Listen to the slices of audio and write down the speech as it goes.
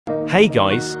Hey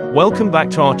guys, welcome back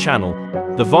to our channel.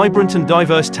 The vibrant and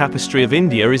diverse tapestry of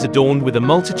India is adorned with a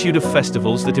multitude of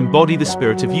festivals that embody the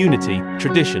spirit of unity,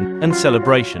 tradition, and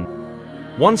celebration.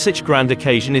 One such grand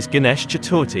occasion is Ganesh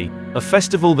Chaturthi, a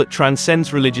festival that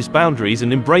transcends religious boundaries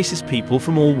and embraces people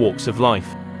from all walks of life.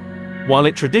 While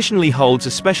it traditionally holds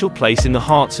a special place in the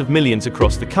hearts of millions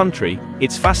across the country,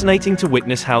 it's fascinating to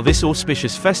witness how this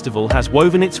auspicious festival has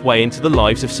woven its way into the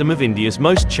lives of some of India's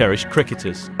most cherished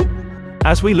cricketers.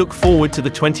 As we look forward to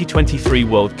the 2023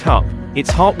 World Cup,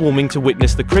 it's heartwarming to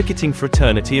witness the cricketing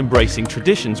fraternity embracing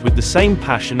traditions with the same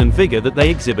passion and vigour that they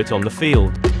exhibit on the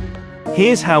field.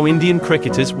 Here's how Indian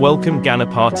cricketers welcome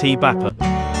Ganpati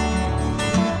Bappa.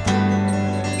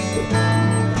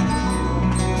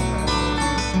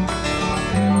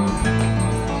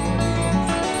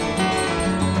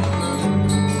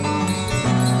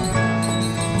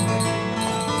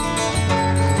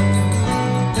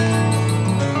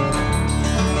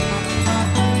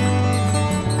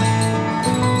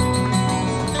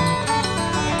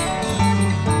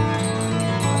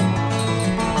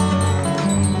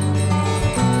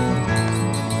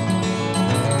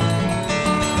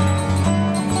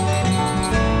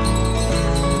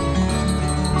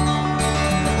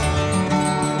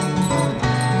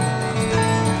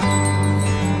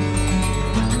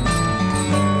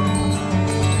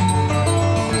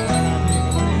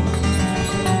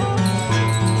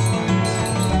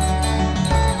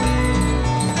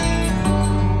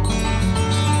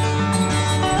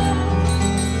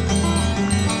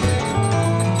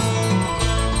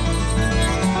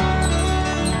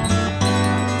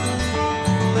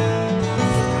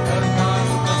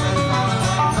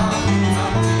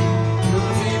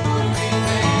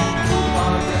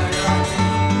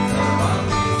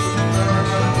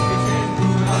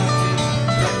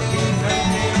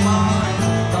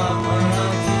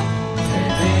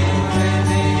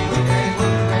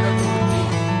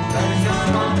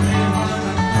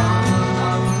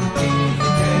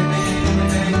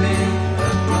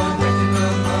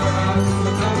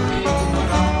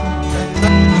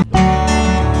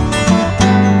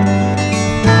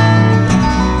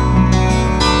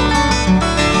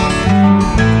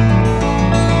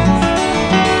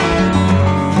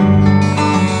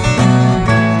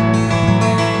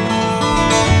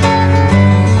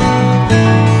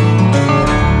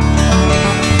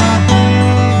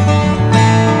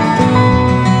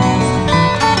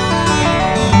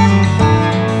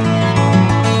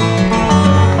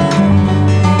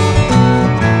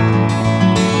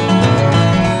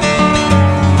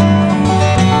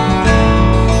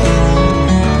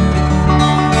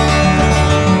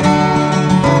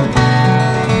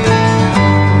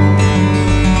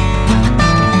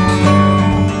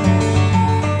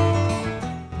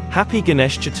 Happy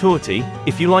Ganesh Chaturthi.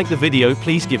 If you like the video,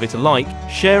 please give it a like,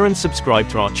 share and subscribe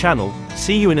to our channel.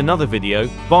 See you in another video.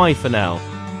 Bye for now.